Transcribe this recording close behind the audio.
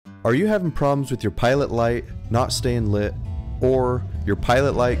Are you having problems with your pilot light not staying lit, or your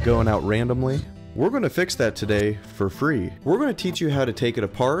pilot light going out randomly? We're going to fix that today for free. We're going to teach you how to take it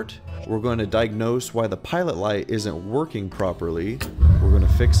apart. We're going to diagnose why the pilot light isn't working properly. We're going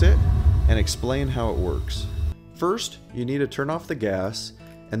to fix it and explain how it works. First, you need to turn off the gas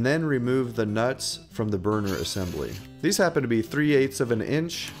and then remove the nuts from the burner assembly. These happen to be 3/8 of an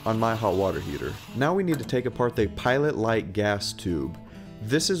inch on my hot water heater. Now we need to take apart the pilot light gas tube.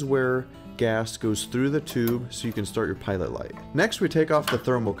 This is where gas goes through the tube so you can start your pilot light. Next, we take off the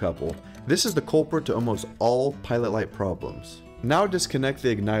thermocouple. This is the culprit to almost all pilot light problems. Now disconnect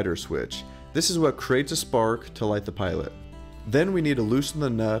the igniter switch. This is what creates a spark to light the pilot. Then we need to loosen the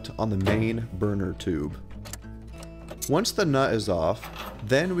nut on the main burner tube. Once the nut is off,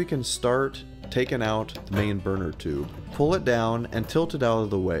 then we can start taking out the main burner tube. Pull it down and tilt it out of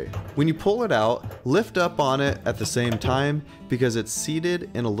the way. When you pull it out, lift up on it at the same time because it's seated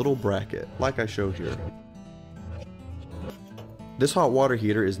in a little bracket, like I show here. This hot water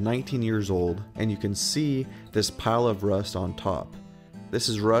heater is 19 years old, and you can see this pile of rust on top. This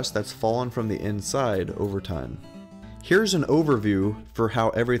is rust that's fallen from the inside over time. Here's an overview for how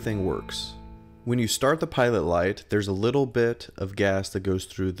everything works. When you start the pilot light, there's a little bit of gas that goes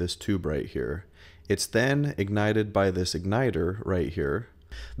through this tube right here. It's then ignited by this igniter right here.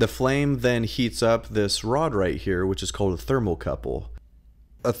 The flame then heats up this rod right here, which is called a thermocouple.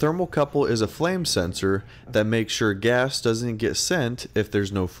 A thermocouple is a flame sensor that makes sure gas doesn't get sent if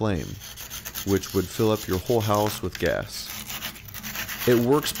there's no flame, which would fill up your whole house with gas. It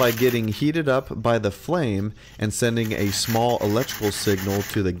works by getting heated up by the flame and sending a small electrical signal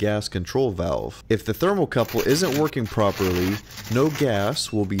to the gas control valve. If the thermocouple isn't working properly, no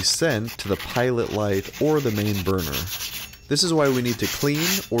gas will be sent to the pilot light or the main burner. This is why we need to clean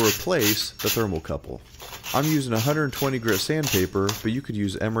or replace the thermocouple. I'm using 120 grit sandpaper, but you could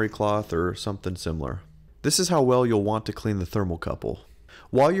use emery cloth or something similar. This is how well you'll want to clean the thermocouple.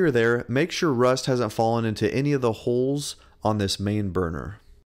 While you're there, make sure rust hasn't fallen into any of the holes on this main burner.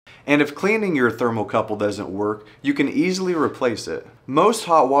 And if cleaning your thermocouple doesn't work, you can easily replace it. Most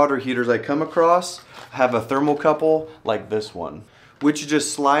hot water heaters I come across have a thermocouple like this one, which you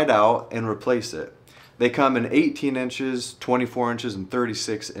just slide out and replace it. They come in 18 inches, 24 inches, and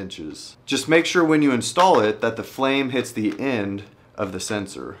 36 inches. Just make sure when you install it that the flame hits the end of the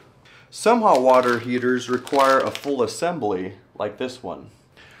sensor. Some hot water heaters require a full assembly like this one.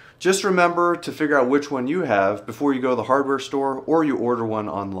 Just remember to figure out which one you have before you go to the hardware store or you order one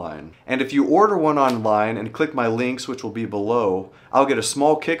online. And if you order one online and click my links, which will be below, I'll get a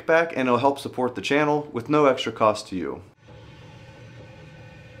small kickback and it'll help support the channel with no extra cost to you.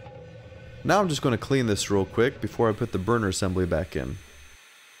 Now I'm just going to clean this real quick before I put the burner assembly back in.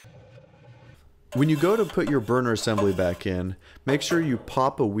 When you go to put your burner assembly back in, make sure you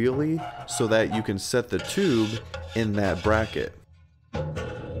pop a wheelie so that you can set the tube in that bracket.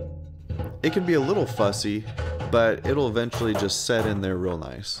 It can be a little fussy, but it'll eventually just set in there real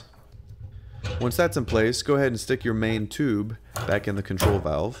nice. Once that's in place, go ahead and stick your main tube back in the control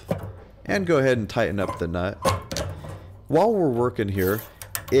valve and go ahead and tighten up the nut. While we're working here,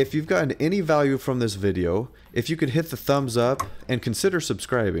 if you've gotten any value from this video, if you could hit the thumbs up and consider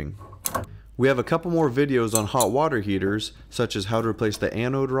subscribing. We have a couple more videos on hot water heaters, such as how to replace the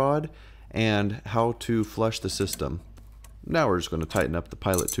anode rod and how to flush the system. Now we're just going to tighten up the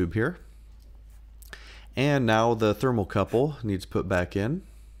pilot tube here. And now the thermocouple needs put back in.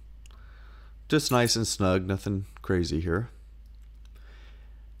 Just nice and snug, nothing crazy here.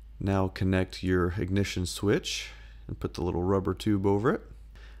 Now connect your ignition switch and put the little rubber tube over it.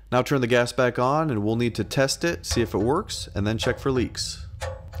 Now turn the gas back on and we'll need to test it, see if it works, and then check for leaks.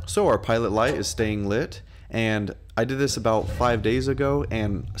 So our pilot light is staying lit, and I did this about 5 days ago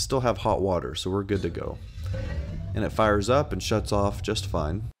and still have hot water, so we're good to go. And it fires up and shuts off just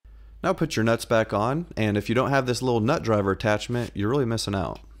fine. Now put your nuts back on, and if you don't have this little nut driver attachment, you're really missing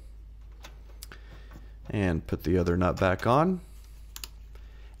out. And put the other nut back on.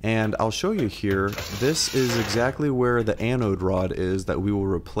 And I'll show you here, this is exactly where the anode rod is that we will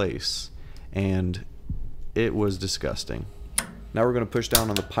replace. And it was disgusting. Now we're going to push down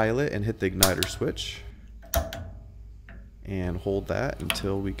on the pilot and hit the igniter switch. And hold that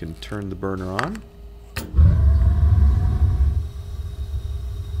until we can turn the burner on.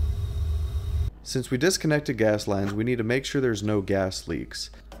 Since we disconnected gas lines, we need to make sure there's no gas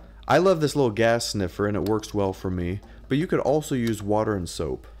leaks. I love this little gas sniffer and it works well for me, but you could also use water and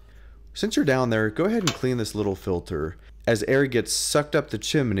soap. Since you're down there, go ahead and clean this little filter. As air gets sucked up the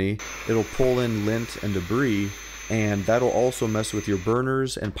chimney, it'll pull in lint and debris, and that'll also mess with your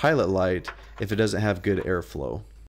burners and pilot light if it doesn't have good airflow.